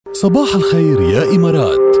صباح الخير يا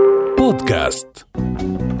إمارات بودكاست.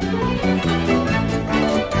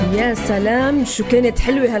 يا سلام شو كانت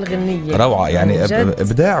حلوة هالغنية، روعة يعني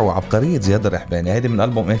إبداع وعبقرية زياد الرحباني. هيدي من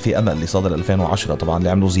ألبوم في أمل اللي صادر 2010 طبعا، اللي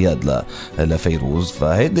عملوا زياد لفيروز.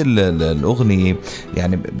 فهيدي الأغنية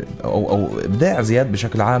يعني أو إبداع زياد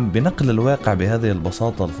بشكل عام بنقل الواقع بهذه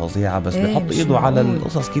البساطة الفظيعة، بس بيحط إيده على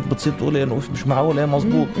القصص. كيف بتصير تقولي إنه مش معقول، إيه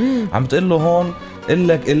مزبوط. عم تقول له هون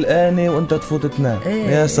قلك الآني وانت تفوت تنام.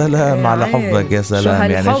 يا سلام على حبك، يا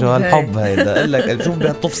سلام. يعني شو هالحب هيدا. قلك شوف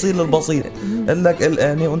بهالتفصيل البسيط، قلك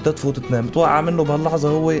الآني وانت تفوت تنام. توقع منه بهاللحظة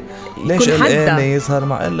هو ليش الآني يسهر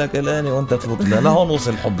مع قلك الآني وانت تفوت تنام. لهون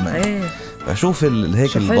وصل حبنا. فشوف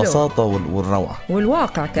هيك البساطة والروعة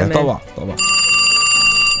والواقع كمان. طبعا.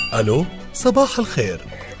 ألو صباح الخير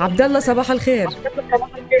عبدلله، صباح الخير.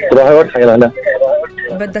 صباح الورد. حيا هلا.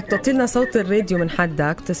 بدك تعطينا صوت الراديو من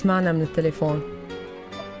حدك، تسمعنا من التليفون.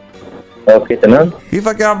 اوكي تمام.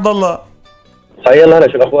 كيفك يا عبدالله؟ حيا الله.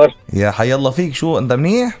 شو الاخبار؟ يا حيا الله فيك. شو انت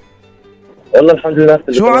منيح؟ والله الحمد لله.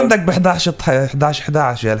 شو عندك ب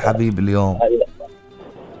 11 يا الحبيب اليوم؟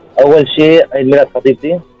 اول شيء عيد ميلاد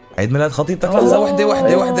خطيبتي. عيد ميلاد خطيبتك؟ لحظة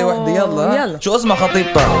وحدة يلا. شو اسمها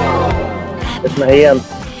خطيبتك؟ اسمها هيام.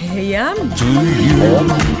 هيام.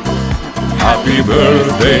 Happy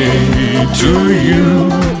birthday to you.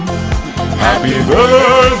 Happy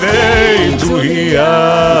birthday to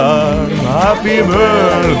Hiyam. Happy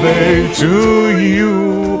birthday to you.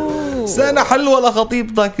 سنة حلوة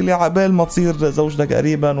لخطيبتك اللي عبال ما تصير زوجتك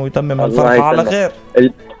قريبا ويتمم الفرحة على خير.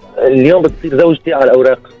 اليوم بتصير زوجتي على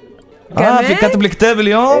الأوراق. في كتب الكتاب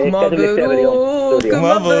اليوم. مبروك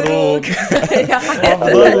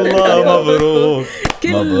عبدالله، مبروك.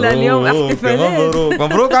 كل اليوم احتفالات.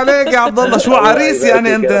 مبروك عليك يا عبدالله. شو عريس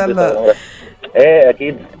يعني انت هلا؟ ايه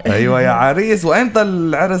اكيد. ايوه يا عريس. وانت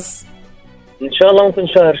العرس؟ ان شاء الله ممكن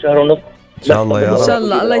شهر ونص ان شاء الله يا رب. ان شاء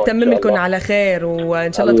الله يتمم لكم على خير،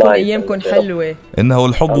 وان شاء الله تكون ايامكم حلوه. انه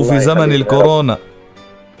الحب في زمن الكورونا.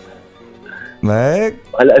 ما هيك؟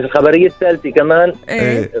 هلا الخبريه الثالثه كمان.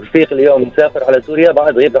 رفيق اليوم مسافر على سوريا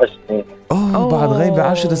بعد غيبه 10 سنين. بعد غيبه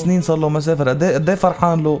 10 سنين صار له مسافر. قد ايه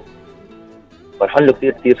فرحان له؟ فرحان له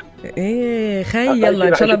كثير. خي يلا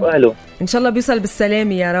ان شاء الله بيوصل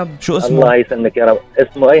بالسلامه يا رب. شو اسمه؟ الله يسلمك يا رب.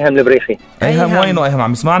 اسمه ايهم البريخي. ايهم وينه؟ ايهم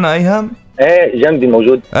عم يسمعنا؟ ايهم جنبي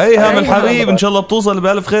موجود. ايهم الحبيب. ان شاء الله بتوصل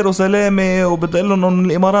بألف خير وسلامه، وبتقول لهم انه من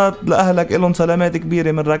الامارات لاهلك لهم سلامات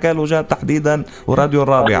كبيره من ركال وجاد تحديدا وراديو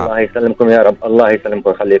الرابعه. الله يسلمكم يا رب. الله يسلمكم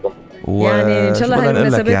ويخليكم. يعني ان شاء الله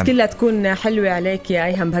هالمناسبات كلها تكون حلوه عليك يا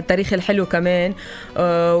ايهم بهالتاريخ الحلو كمان،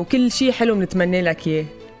 وكل شيء حلو بنتمنى لك اياه.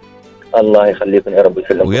 الله يخليكم يا رب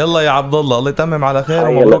ويسلمكم. ويلا يا عبدالله الله يتمم على خير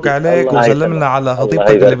ومبروك عليك. وسلم لنا على خطيبتك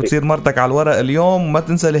اللي بتصير مرتك على الورق اليوم. وما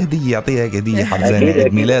تنسى الهديه، اعطيها هديه حمزانه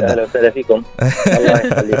عيد ميلادها. اهلا وسهلا فيكم. الله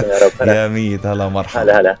يخليكم يا رب. يا ميت. هلا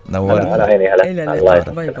مرحبا. هلا نورنا. على عيني.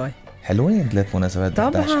 هلا. باي. حلوين 3 مناسبات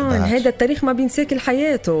طبعا. هذا التاريخ ما بينساك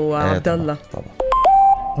لحياته عبدالله. طبعا.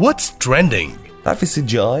 What's trending؟ تعرفي السي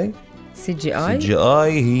جي اي؟ سي جي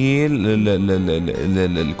اي هي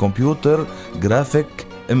الكمبيوتر جرافيك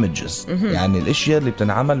ايمجز. يعني الاشياء اللي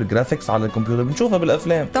بتنعمل بالجرافيكس على الكمبيوتر بنشوفها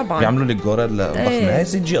بالافلام. طبعا بيعملوا لك جوريلا ضخمه. هي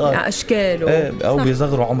سي جي اي اشكال او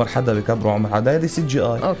بيصغروا عمر حدا بيكبروا عمر حدا. هذه سي جي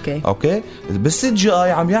اي. اوكي. بالسي جي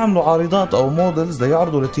اي عم يعملوا عارضات او موديلز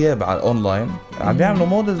ليعرضوا الثياب على اونلاين. عم بيعملوا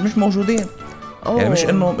موديلز مش موجودين. يعني مش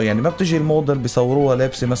انه يعني ما بتجي الموديل بيصوروها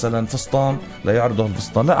لابسه مثلا فستان ليعرضوا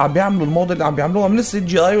الفستان، لا عم بيعملوا الموديل عم بيعملوها من السي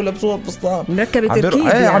جي اي ولبسوها الفستان مركبه تركيب.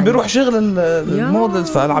 يعني عم بيروح شغل الموديلز.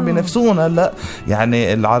 فعم بينافسون هلا.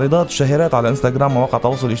 يعني العارضات الشهيرات على انستغرام ومواقع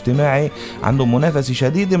التواصل الاجتماعي عندهم منافسه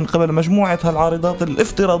شديده من قبل مجموعه هالعارضات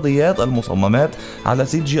الافتراضيات المصممات على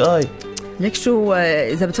سي جي اي. ليك شو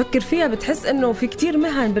اذا بتفكر فيها بتحس انه في كتير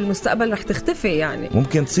مهن بالمستقبل رح تختفي. يعني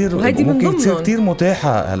ممكن تصير كتير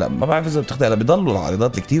متاحه. هلا ما بعرف اذا بتختفي. هلا بيضلوا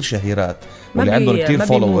العارضات كتير شهيرات واللي عندهم كتير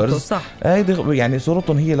فولورز. هيدي يعني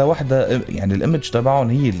صورتهم هي لوحده. يعني الايمج تبعهم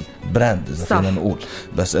هي البراند اذا فينا نقول.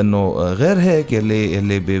 بس انه غير هيك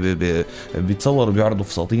اللي بيتصوروا بيعرضوا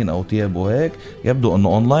فساتين او ثياب وهيك يبدو انه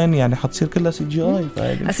اونلاين يعني حتصير كلها سي جي اي.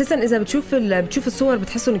 اساسا اذا بتشوف الصور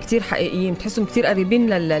بتحسهم كتير حقيقيين، بتحسهم كتير قريبين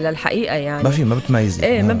للحقيقه. يعني ما بتميز.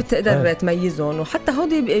 ما بتقدر تميزهم. وحتى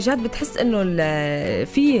هودي بايجاد بتحس انه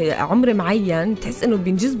في عمر معين تحس انه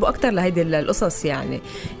بينجذبوا اكثر لهيدي القصص. يعني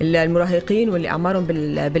المراهقين واللي اعمارهم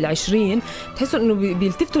بالعشرين بتحسوا انه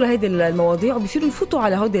بيلتفتوا لهيدي المواضيع وبيصيروا يفوتوا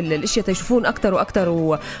على هودي الاشياء تشوفون اكثر واكثر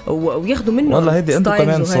وياخذوا منه. والله هيدي انتم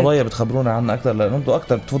كمان الصبايا بتخبرونا عنها اكثر، لانه انتم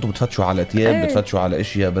اكثر بتفوتوا بتفتشوا على ثياب بتفتشوا على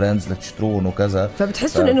اشياء براندز لتشترون وكذا.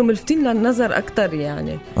 فبتحسوا انه ملفتين للنظر اكثر.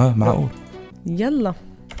 يعني معقول. يلا.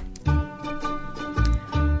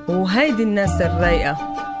 وهيدي الناس الرايقة